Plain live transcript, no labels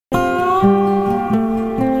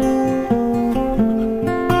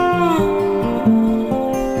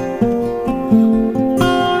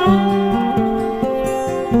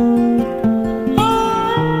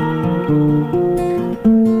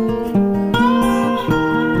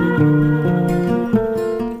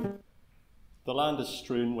land is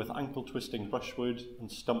strewn with ankle-twisting brushwood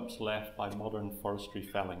and stumps left by modern forestry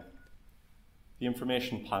felling. The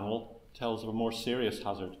information panel tells of a more serious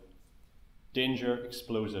hazard. Danger,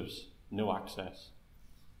 explosives, no access.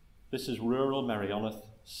 This is rural Merioneth,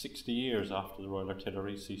 60 years after the Royal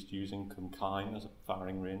Artillery ceased using Cumkine as a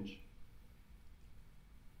firing range.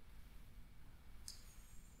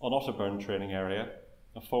 On Otterburn training area,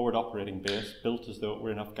 a forward operating base built as though it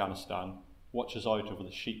were in Afghanistan watches out over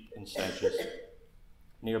the sheep and sedges.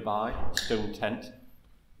 Nearby, a stone tent,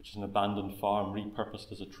 which is an abandoned farm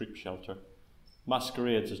repurposed as a troop shelter,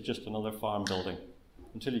 masquerades as just another farm building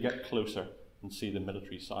until you get closer and see the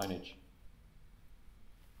military signage.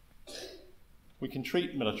 We can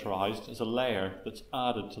treat militarised as a layer that's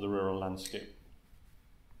added to the rural landscape.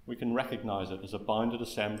 We can recognise it as a bounded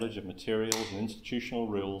assemblage of materials and institutional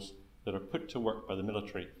rules that are put to work by the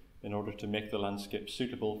military in order to make the landscape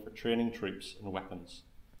suitable for training troops and weapons.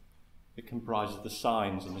 It comprises the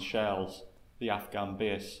signs and the shells, the Afghan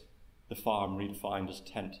base, the farm redefined as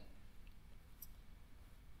tent.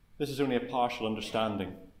 This is only a partial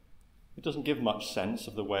understanding. It doesn't give much sense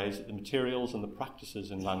of the ways that the materials and the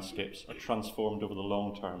practices in landscapes are transformed over the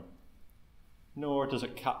long term, nor does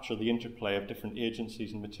it capture the interplay of different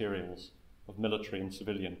agencies and materials, of military and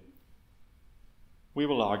civilian. We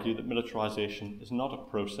will argue that militarisation is not a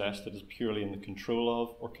process that is purely in the control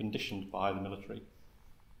of or conditioned by the military.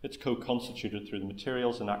 It's co-constituted through the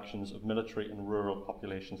materials and actions of military and rural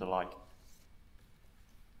populations alike.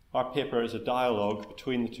 Our paper is a dialogue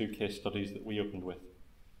between the two case studies that we opened with,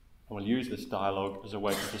 and we'll use this dialogue as a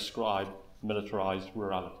way to describe militarised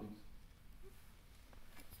ruralities.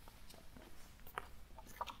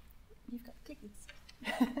 You've got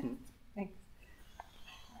clickers. Thanks.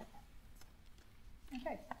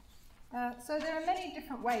 Okay. So there are many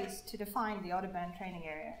different ways to define the Otterburn training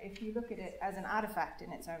area if you look at it as an artefact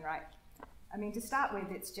in its own right. I mean, to start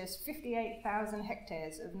with, it's just 58,000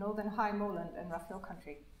 hectares of northern high moorland and rough hill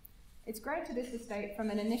country. It's grown to this estate from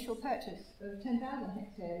an initial purchase of 10,000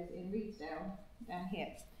 hectares in Reedsdale, down here,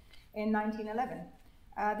 in 1911.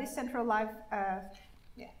 The central live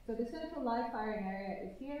firing area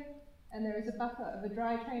is here, and there is a buffer of a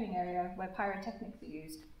dry training area where pyrotechnics are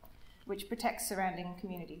used, which protects surrounding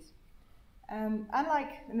communities. Unlike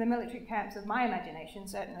in the military camps of my imagination,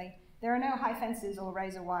 certainly, there are no high fences or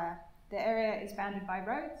razor wire. The area is bounded by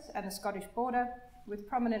roads and the Scottish border, with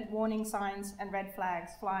prominent warning signs and red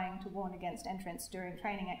flags flying to warn against entrance during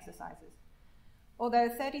training exercises. Although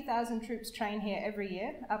 30,000 troops train here every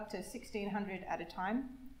year, up to 1,600 at a time,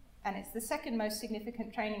 and it's the second most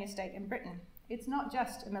significant training estate in Britain, it's not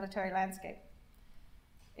just a military landscape.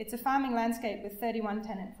 It's a farming landscape with 31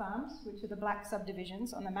 tenant farms, which are the black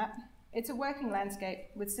subdivisions on the map. It's a working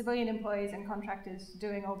landscape with civilian employees and contractors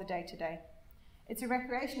doing all the day-to-day. It's a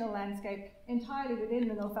recreational landscape entirely within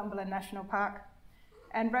the Northumberland National Park,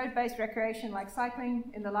 and road-based recreation like cycling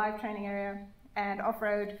in the live training area, and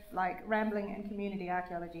off-road like rambling and community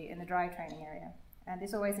archaeology in the dry training area. And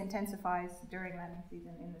this always intensifies during landing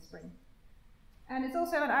season in the spring. And it's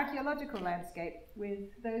also an archaeological landscape, with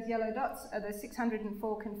those yellow dots are the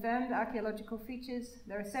 604 confirmed archaeological features.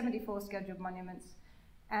 There are 74 scheduled monuments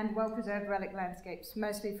and well-preserved relic landscapes,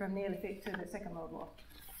 mostly from Neolithic to the Second World War.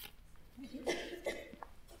 Thank you.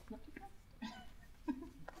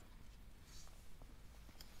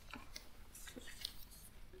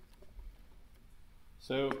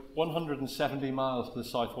 So 170 miles to the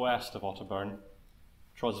southwest of Otterburn,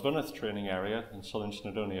 Trosvuneth training area in southern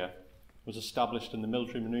Snowdonia was established in the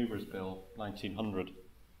Military Manoeuvres Bill 1900.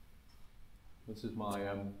 This is my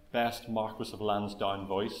best Marquis of Lansdowne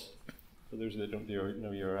voice. For those that don't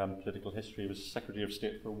know your political history, he was Secretary of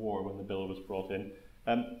State for War when the bill was brought in.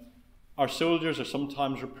 Our soldiers are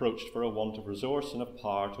sometimes reproached for a want of resource and of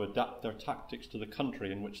power to adapt their tactics to the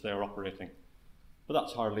country in which they are operating. But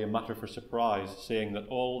that's hardly a matter for surprise, seeing that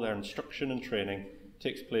all their instruction and training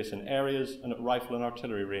takes place in areas and at rifle and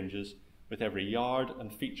artillery ranges with every yard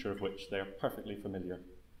and feature of which they are perfectly familiar.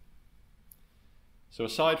 So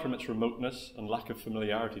aside from its remoteness and lack of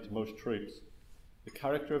familiarity to most troops, the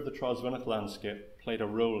character of the Trosvuneth landscape played a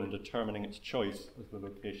role in determining its choice as the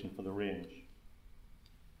location for the range.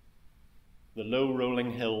 The low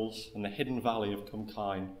rolling hills and the hidden valley of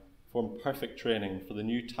Cumkine formed perfect training for the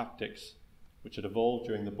new tactics which had evolved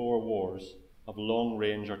during the Boer Wars of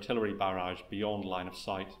long-range artillery barrage beyond line of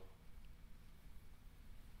sight.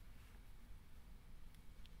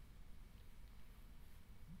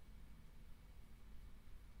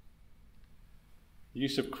 The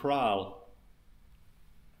use of kraal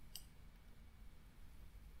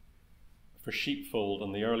for sheepfold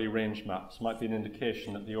on the early range maps might be an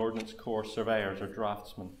indication that the Ordnance Corps surveyors or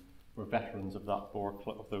draftsmen were veterans of that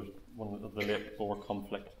one of the late Boer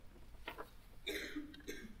conflict.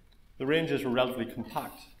 The ranges were relatively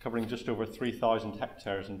compact, covering just over 3,000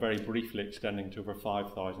 hectares and very briefly extending to over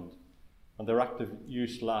 5,000. And their active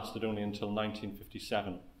use lasted only until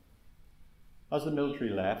 1957. As the military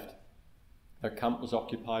left, their camp was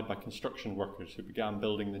occupied by construction workers who began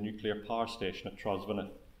building the nuclear power station at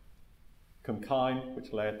Trosveneth. Cumkine,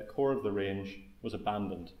 which lay at the core of the range, was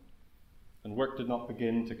abandoned, and work did not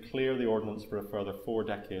begin to clear the ordnance for a further 4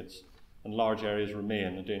 decades, and large areas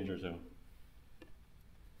remain a danger zone.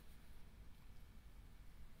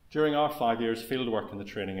 During our 5 years fieldwork in the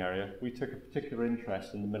training area, we took a particular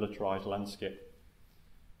interest in the militarised landscape.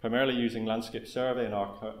 Primarily using landscape survey and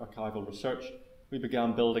archival research, we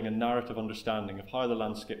began building a narrative understanding of how the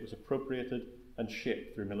landscape was appropriated and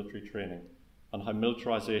shaped through military training, and how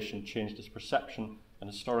militarisation changed its perception and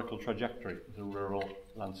historical trajectory of the rural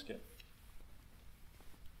landscape.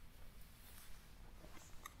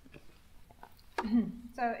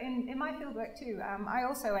 So in my fieldwork too, I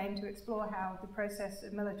also aim to explore how the process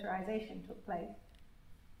of militarisation took place.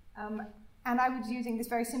 And I was using this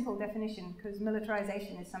very simple definition because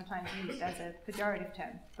militarisation is sometimes used as a pejorative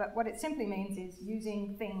term. But what it simply means is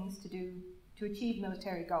using things to achieve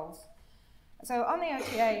military goals. So on the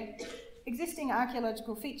OTA, existing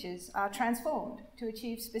archaeological features are transformed to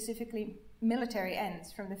achieve specifically military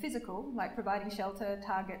ends, from the physical, like providing shelter,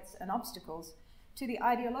 targets, and obstacles, to the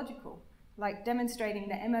ideological, like demonstrating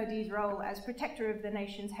the MOD's role as protector of the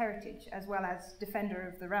nation's heritage as well as defender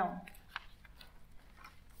of the realm.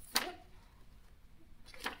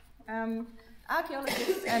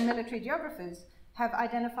 Archaeologists and military geographers have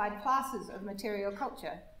identified classes of material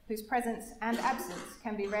culture whose presence and absence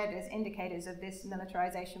can be read as indicators of this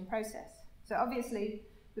militarization process. So obviously,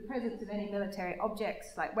 the presence of any military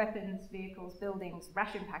objects like weapons, vehicles, buildings,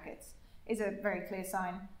 ration packets is a very clear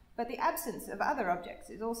sign. But the absence of other objects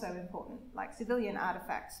is also important, like civilian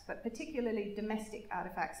artifacts, but particularly domestic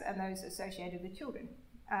artifacts and those associated with children,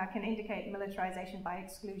 can indicate militarization by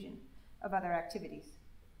exclusion of other activities.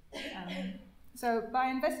 So by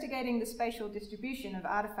investigating the spatial distribution of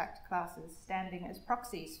artifact classes standing as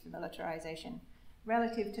proxies for militarization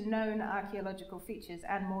relative to known archaeological features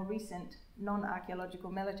and more recent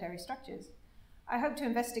non-archaeological military structures, I hope to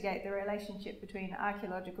investigate the relationship between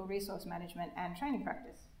archaeological resource management and training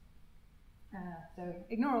practice. So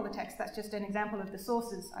ignore all the text, that's just an example of the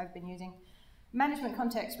sources I've been using. Management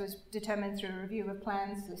context was determined through a review of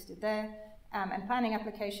plans listed there, and planning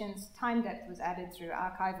applications. Time depth was added through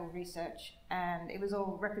archival research, and it was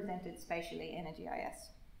all represented spatially in a GIS.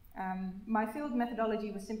 My field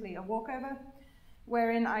methodology was simply a walkover,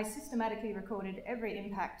 wherein I systematically recorded every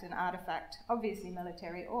impact and artifact, obviously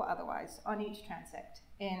military or otherwise, on each transect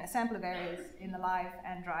in a sample of areas in the live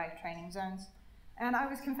and dry training zones. And I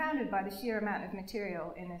was confounded by the sheer amount of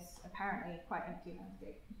material in this apparently quite empty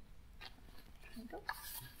landscape.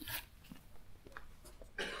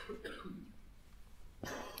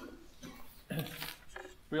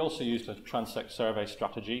 We also used a transect survey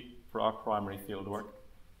strategy for our primary fieldwork,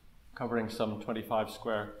 covering some 25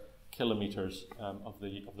 square kilometres of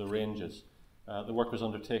the ranges. The work was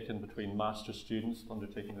undertaken between master's students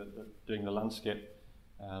doing the landscape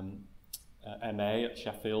MA at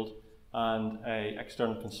Sheffield, and an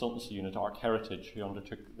external consultancy unit, Archaeology, who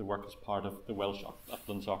undertook the work as part of the Welsh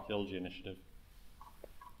Uplands Archaeology Initiative.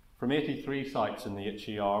 From 83 sites in the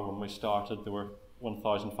HER when we started, there were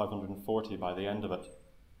 1,540 by the end of it.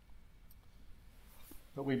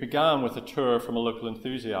 But we began with a tour from a local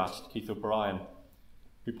enthusiast, Keith O'Brien,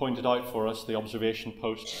 who pointed out for us the observation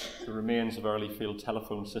posts, the remains of early field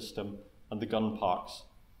telephone system, and the gun parks.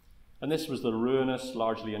 And this was the ruinous,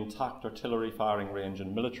 largely intact artillery firing range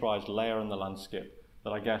and militarised layer in the landscape that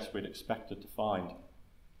I guess we'd expected to find.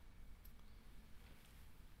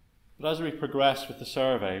 But as we progressed with the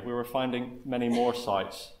survey, we were finding many more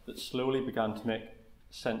sites that slowly began to make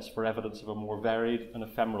sense for evidence of a more varied and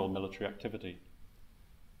ephemeral military activity.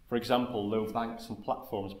 For example, low banks and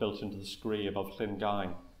platforms built into the scree above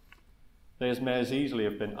Llyngain. They may as easily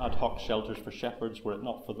have been ad hoc shelters for shepherds were it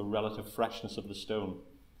not for the relative freshness of the stone.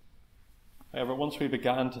 However, once we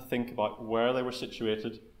began to think about where they were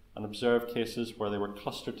situated and observe cases where they were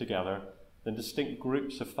clustered together, then distinct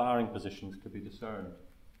groups of firing positions could be discerned.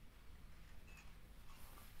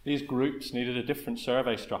 These groups needed a different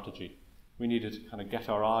survey strategy. We needed to kind of get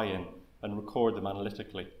our eye in and record them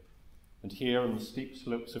analytically. And here on the steep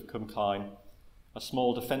slopes of Cumkine, a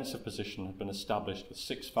small defensive position had been established with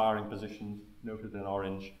 6 firing positions, noted in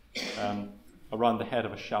orange, around the head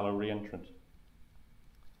of a shallow re-entrant.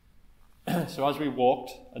 So as we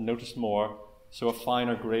walked and noticed more, so a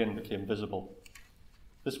finer grain became visible.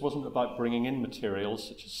 This wasn't about bringing in materials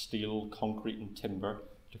such as steel, concrete and timber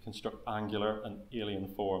to construct angular and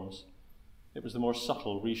alien forms. It was the more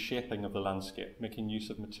subtle reshaping of the landscape, making use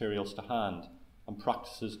of materials to hand and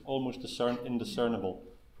practices almost indiscernible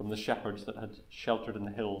from the shepherds that had sheltered in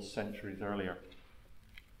the hills centuries earlier.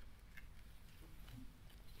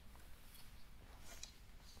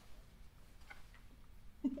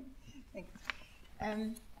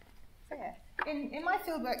 Thanks. So yeah, in my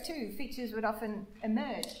fieldwork too, features would often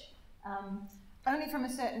emerge only from a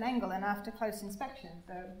certain angle and after close inspection.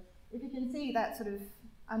 So if you can see that sort of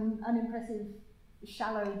unimpressive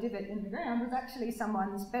shallow divot in the ground was actually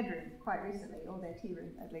someone's bedroom quite recently, or their tea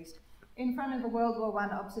room at least, in front of a World War I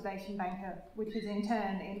observation bunker, which is in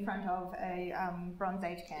turn in front of a Bronze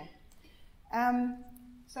Age cairn.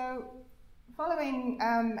 So following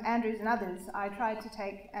Andrews and others, I tried to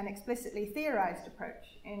take an explicitly theorized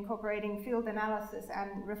approach, incorporating field analysis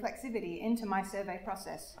and reflexivity into my survey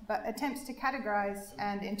process, but attempts to categorize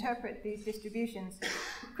and interpret these distributions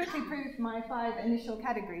quickly proved my 5 initial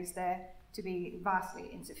categories there to be vastly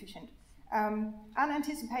insufficient.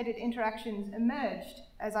 Unanticipated interactions emerged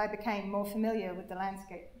as I became more familiar with the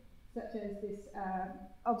landscape, such as this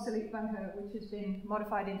obsolete bunker, which has been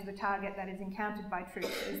modified into a target that is encountered by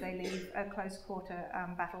troops as they leave a close quarter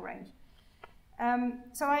battle range.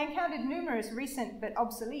 So I encountered numerous recent but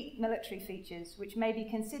obsolete military features which may be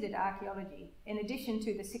considered archaeology, in addition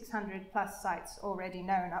to the 600 plus sites already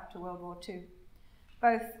known up to World War II.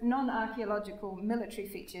 Both non-archaeological military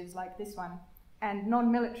features like this one and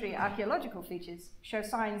non-military archaeological features show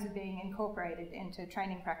signs of being incorporated into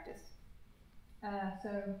training practice.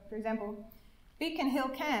 So, for example, Beacon Hill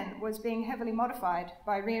Cairn was being heavily modified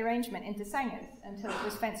by rearrangement into sangars until it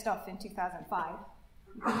was fenced off in 2005.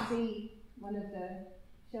 You can see one of the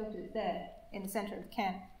shelters there in the centre of the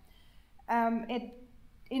cairn.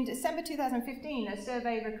 In December 2015, a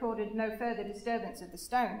survey recorded no further disturbance of the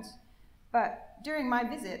stones, but during my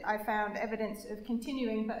visit, I found evidence of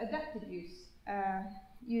continuing but adapted use,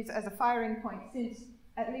 used as a firing point since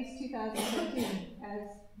at least 2013, as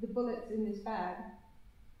the bullets in this bag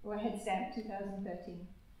were head stamped 2013.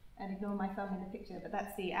 And ignore my thumb in the picture, but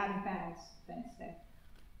that's the out of bounds fence there.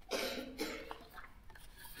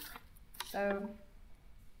 So,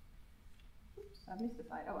 oops, I've missed the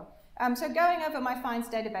slide. Oh well. So going over my finds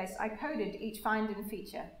database, I coded each find and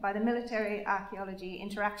feature by the military archaeology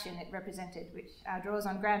interaction it represented, which draws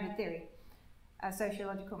on grounded theory, a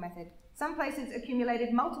sociological method. Some places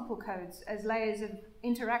accumulated multiple codes as layers of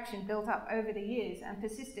interaction built up over the years and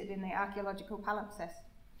persisted in the archaeological palimpsest.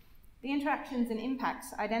 The interactions and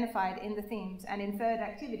impacts identified in the themes and inferred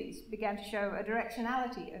activities began to show a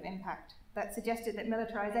directionality of impact that suggested that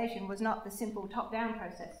militarization was not the simple top-down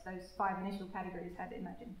process those 5 initial categories had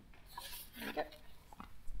imagined.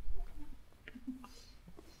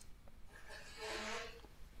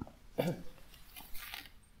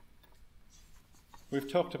 We've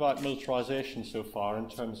talked about militarisation so far in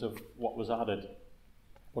terms of what was added,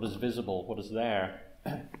 what is visible, what is there,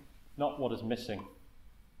 not what is missing.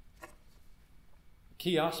 A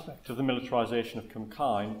key aspect of the militarisation of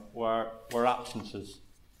Cumkine were absences,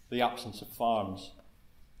 the absence of farms.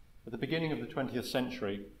 At the beginning of the 20th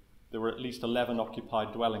century, there were at least 11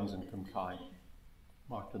 occupied dwellings in Cumkine,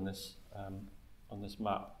 marked on this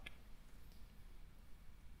map,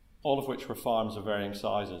 all of which were farms of varying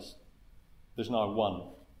sizes. There's now 1.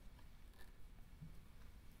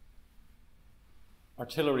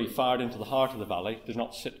 Artillery fired into the heart of the valley does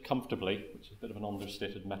not sit comfortably, which is a bit of an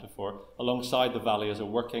understated metaphor, alongside the valley as a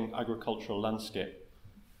working agricultural landscape.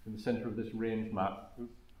 In the centre of this range map,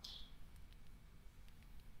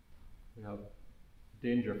 we have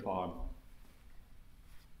Danger Farm.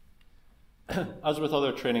 As with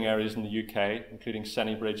other training areas in the UK, including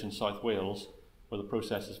Sennybridge in South Wales, where the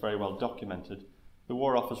process is very well documented, the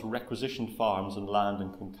War Office requisitioned farms and land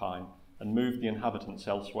in Cumkine and moved the inhabitants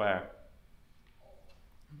elsewhere.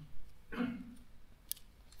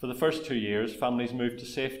 For the first 2 years, families moved to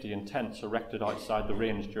safety in tents erected outside the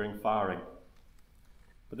range during firing.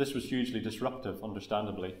 But this was hugely disruptive,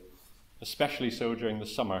 understandably, especially so during the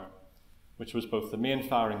summer, which was both the main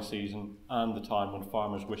firing season and the time when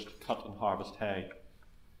farmers wished to cut and harvest hay.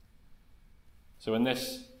 So in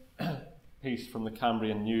this piece from the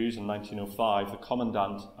Cambrian News in 1905, the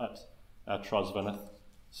commandant at Trosveneth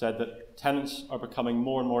said that tenants are becoming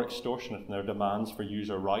more and more extortionate in their demands for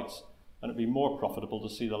user rights, and it would be more profitable to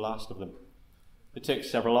see the last of them. It takes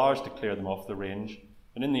several hours to clear them off the range,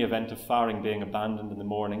 and in the event of firing being abandoned in the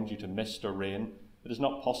morning due to mist or rain, it is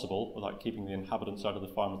not possible, without keeping the inhabitants out of the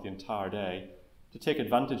farms the entire day, to take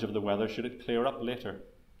advantage of the weather should it clear up later.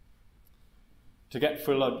 To get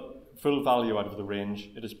full value out of the range,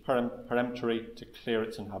 it is peremptory to clear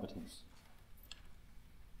its inhabitants.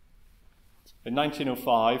 In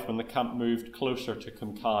 1905, when the camp moved closer to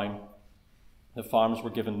Cumkine, the farms were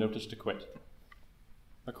given notice to quit.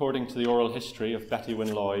 According to the oral history of Betty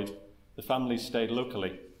Wynne Lloyd, the families stayed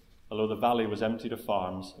locally, although the valley was emptied of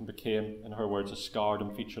farms and became, in her words, a scarred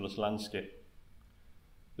and featureless landscape.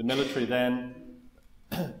 The military then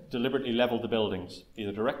deliberately levelled the buildings,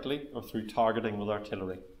 either directly or through targeting with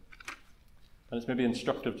artillery. And it's maybe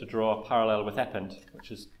instructive to draw a parallel with Eppant,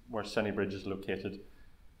 which is where Sennybridge is located,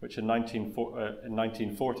 which in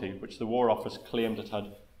 1940, which the War Office claimed it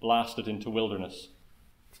had blasted into wilderness,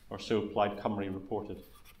 or so Plaid Cymru reported.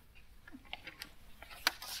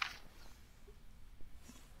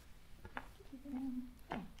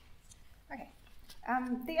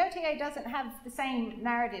 The OTA doesn't have the same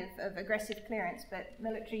narrative of aggressive clearance, but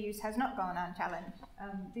military use has not gone unchallenged.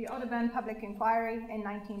 The Otterburn Public Inquiry in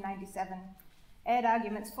 1997 aired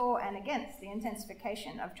arguments for and against the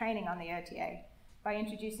intensification of training on the OTA by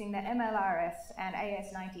introducing the MLRS and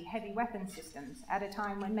AS-90 heavy weapon systems at a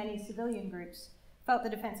time when many civilian groups felt the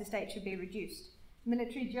defence estate should be reduced.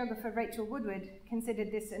 Military geographer Rachel Woodward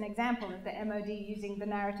considered this an example of the MOD using the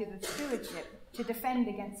narrative of stewardship to defend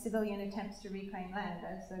against civilian attempts to reclaim land,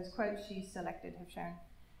 as those quotes she's selected have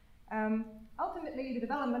shown. Ultimately, the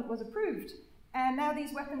development was approved, and now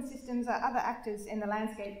these weapon systems are other actors in the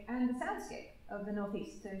landscape and the soundscape of the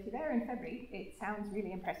northeast. So if you're there in February, it sounds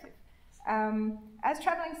really impressive. As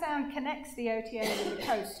travelling sound connects the OTA with the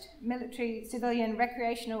coast, military, civilian,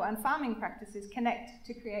 recreational and farming practices connect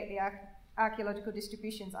to create the archaeological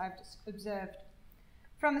distributions I've just observed.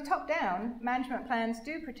 From the top down, management plans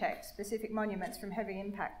do protect specific monuments from heavy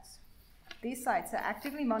impacts. These sites are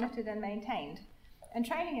actively monitored and maintained, and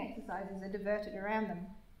training exercises are diverted around them.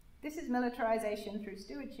 This is militarisation through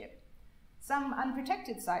stewardship. Some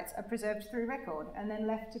unprotected sites are preserved through record and then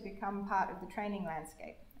left to become part of the training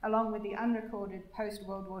landscape, along with the unrecorded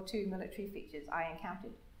post-World War II military features I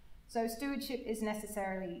encountered. So stewardship is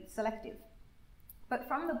necessarily selective. But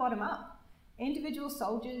from the bottom up, individual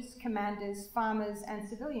soldiers, commanders, farmers, and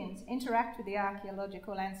civilians interact with the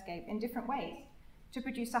archaeological landscape in different ways to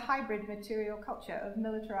produce a hybrid material culture of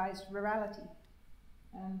militarized rurality.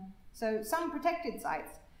 So some protected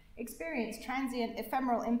sites experience transient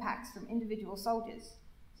ephemeral impacts from individual soldiers.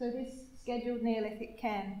 So this scheduled Neolithic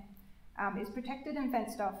cairn is protected and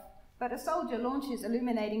fenced off, but a soldier launches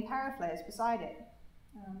illuminating paraflares beside it,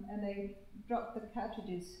 and they drop the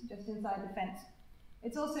cartridges just inside the fence.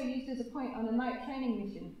 It's also used as a point on a night training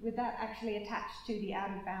mission, with that actually attached to the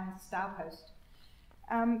out-of-bounds star post.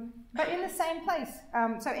 But in the same place,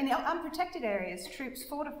 so in the unprotected areas, troops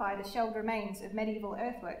fortify the shelled remains of medieval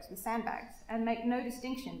earthworks with sandbags and make no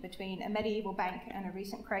distinction between a medieval bank and a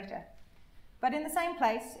recent crater. But in the same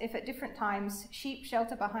place, if at different times, sheep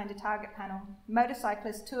shelter behind a target panel,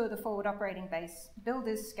 motorcyclists tour the forward operating base,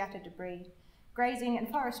 builders scatter debris, grazing and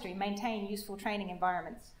forestry maintain useful training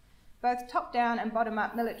environments. Both top-down and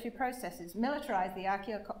bottom-up military processes militarise the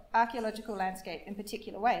archaeological landscape in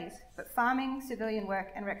particular ways, but farming, civilian work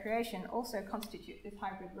and recreation also constitute this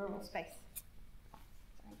hybrid rural space.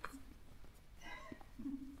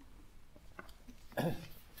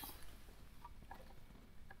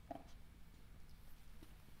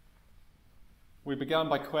 We began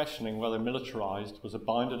by questioning whether militarised was a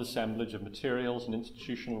bounded assemblage of materials and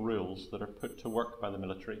institutional rules that are put to work by the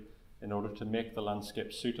military in order to make the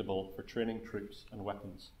landscape suitable for training troops and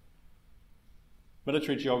weapons.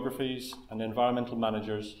 Military geographies and environmental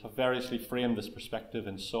managers have variously framed this perspective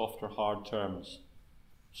in soft or hard terms.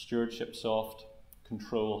 Stewardship soft,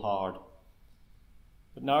 control hard.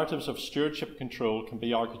 But narratives of stewardship control can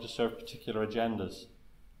be argued to serve particular agendas,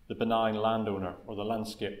 the benign landowner or the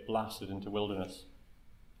landscape blasted into wilderness.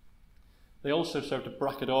 They also serve to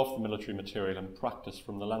bracket off the military material and practice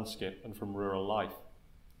from the landscape and from rural life.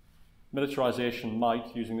 Militarisation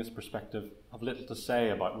might, using this perspective, have little to say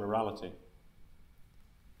about rurality.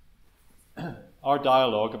 Our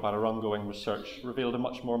dialogue about our ongoing research revealed a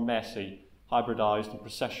much more messy, hybridised and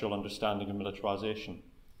processual understanding of militarisation.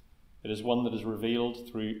 It is one that is revealed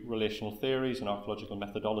through relational theories and archaeological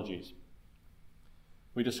methodologies.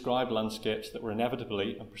 We describe landscapes that were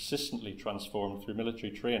inevitably and persistently transformed through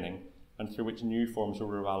military training and through which new forms of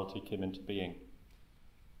rurality came into being.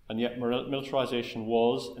 And yet militarisation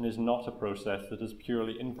was and is not a process that is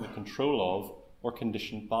purely in the control of or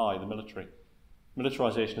conditioned by the military.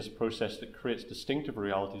 Militarisation is a process that creates distinctive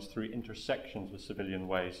realities through intersections with civilian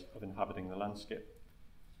ways of inhabiting the landscape.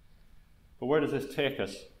 But where does this take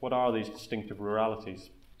us? What are these distinctive ruralities?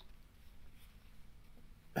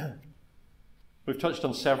 We've touched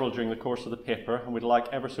on several during the course of the paper, and we'd like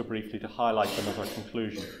ever so briefly to highlight them as our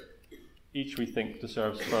conclusion. Each, we think,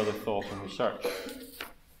 deserves further thought and research.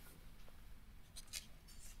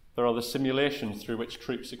 There are the simulations through which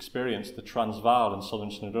troops experienced the Transvaal in southern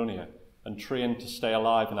Snowdonia and trained to stay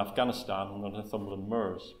alive in Afghanistan on the Northumberland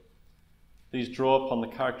moors. These draw upon the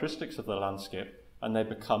characteristics of the landscape, and they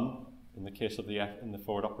become, in the case of in the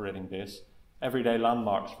forward operating base, everyday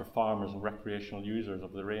landmarks for farmers and recreational users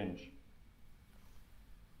of the range.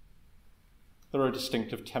 There are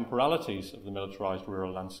distinctive temporalities of the militarised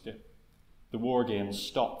rural landscape. The war games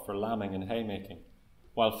stop for lambing and haymaking,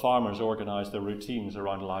 while farmers organise their routines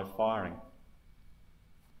around live firing.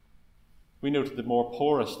 We noted the more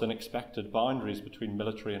porous than expected boundaries between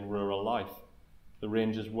military and rural life. The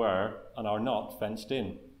ranges were, and are not, fenced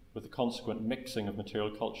in, with the consequent mixing of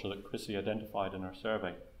material culture that Krissy identified in her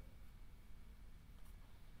survey.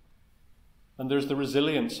 And there's the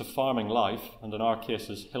resilience of farming life, and in our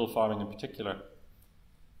cases, hill farming in particular.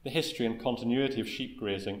 The history and continuity of sheep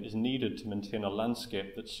grazing is needed to maintain a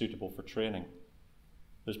landscape that's suitable for training.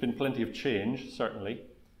 There's been plenty of change, certainly,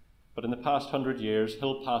 but in the past 100 years,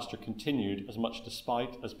 hill pasture continued as much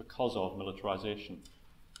despite as because of militarisation.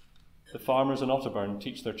 The farmers in Otterburn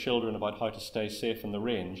teach their children about how to stay safe in the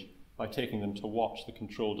range by taking them to watch the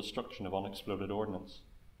controlled destruction of unexploded ordnance.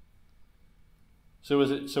 So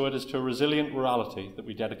it is to a resilient rurality that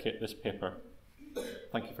we dedicate this paper.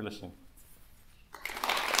 Thank you for listening.